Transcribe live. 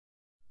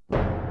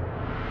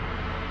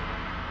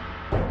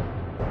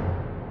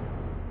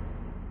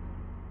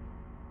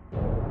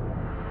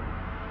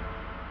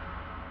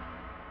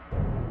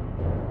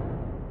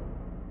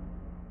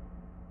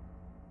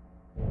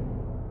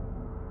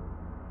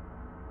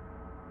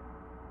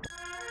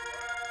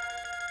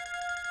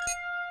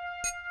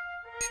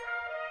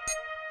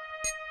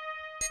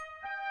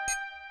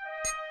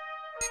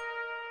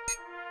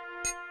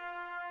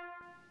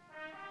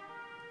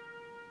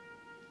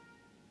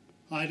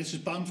Hi, this is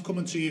Bamf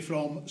coming to you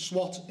from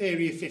SWAT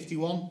Area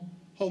 51,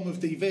 home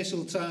of the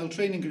versatile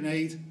training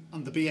grenade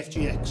and the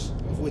BFGX,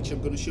 of which I'm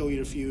going to show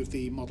you a few of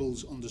the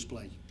models on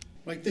display.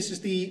 Right, this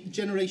is the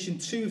generation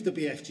 2 of the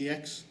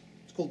BFGX.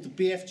 It's called the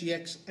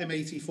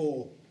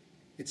BFGX-M84.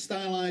 It's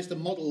stylised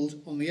and modelled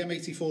on the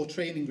M84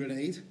 training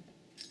grenade.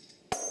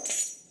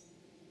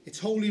 It's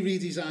wholly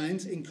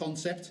redesigned in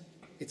concept.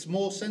 It's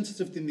more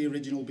sensitive than the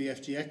original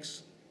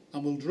BFGX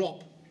and will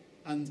drop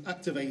and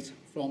activate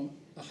from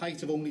a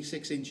height of only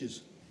 6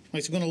 inches.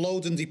 Right, so I'm going to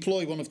load and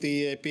deploy one of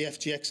the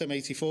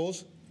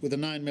BFGX-M84s with a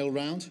 9mm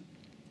round.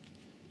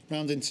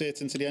 Round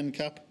inserts into the end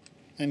cap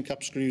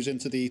screws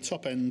into the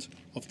top end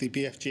of the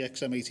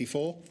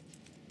BFGX-M84.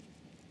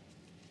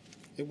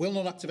 It will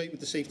not activate with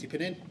the safety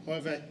pin in,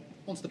 however,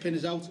 once the pin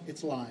is out,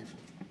 it's live.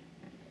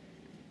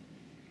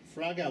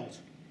 Frag out.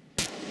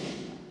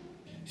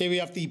 Here we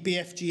have the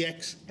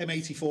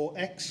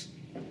BFGX-M84X,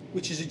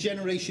 which is a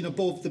generation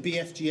above the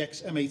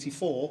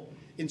BFGX-M84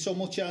 in so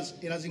much as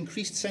it has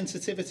increased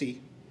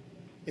sensitivity.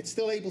 It's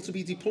still able to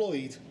be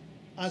deployed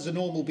as a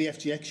normal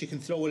BFGX. You can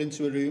throw it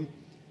into a room.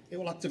 It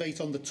will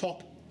activate on the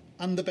top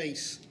and the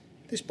base.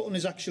 This button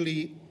is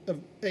actually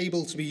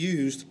able to be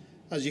used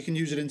as you can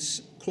use it in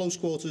close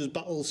quarters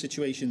battle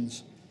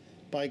situations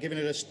by giving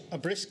it a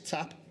brisk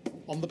tap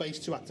on the base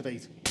to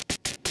activate.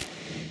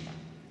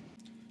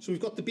 So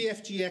we've got the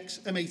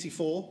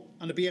BFGX-M84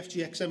 and the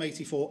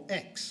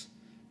BFGX-M84X,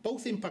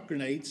 both impact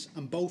grenades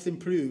and both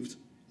improved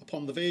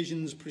upon the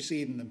versions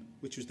preceding them,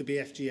 which was the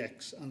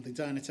BFGX and the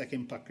Dynatech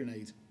impact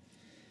grenade.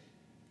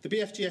 The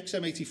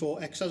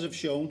BFGX-M84X, as I've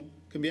shown,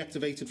 can be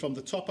activated from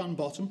the top and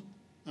bottom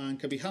and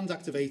can be hand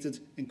activated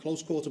in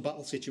close quarter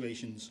battle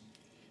situations.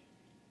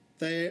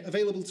 They're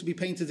available to be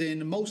painted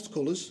in most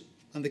colours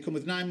and they come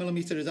with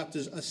 9mm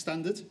adapters as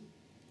standard.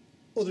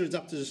 Other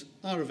adapters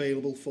are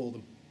available for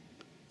them.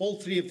 All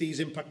three of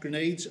these impact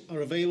grenades are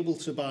available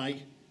to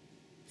buy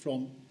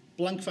from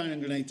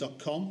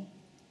blankfiringgrenade.com.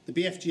 The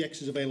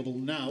BFGX is available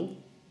now.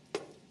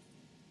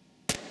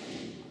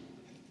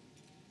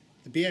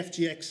 The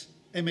BFGX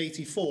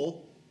M84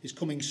 is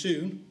coming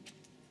soon.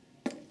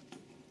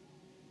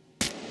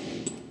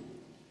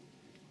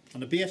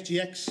 And the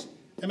BFGX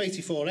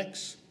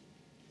M84X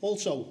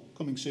also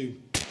coming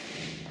soon.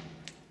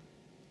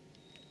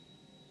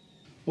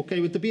 Okay,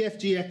 with the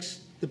BFGX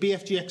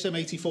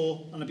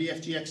M84 and the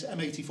BFGX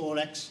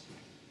M84X,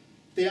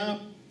 they are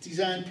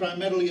designed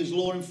primarily as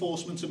law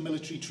enforcement and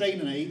military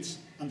training aids,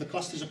 and they're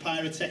classed as a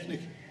pyrotechnic.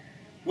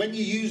 When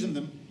you're using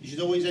them, you should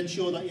always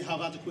ensure that you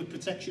have adequate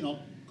protection on,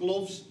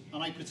 gloves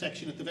and eye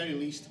protection at the very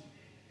least,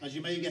 as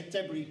you may get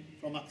debris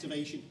from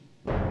activation.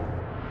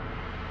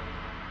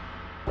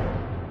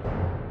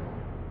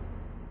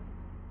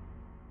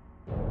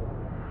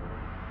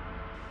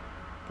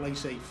 Play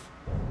safe.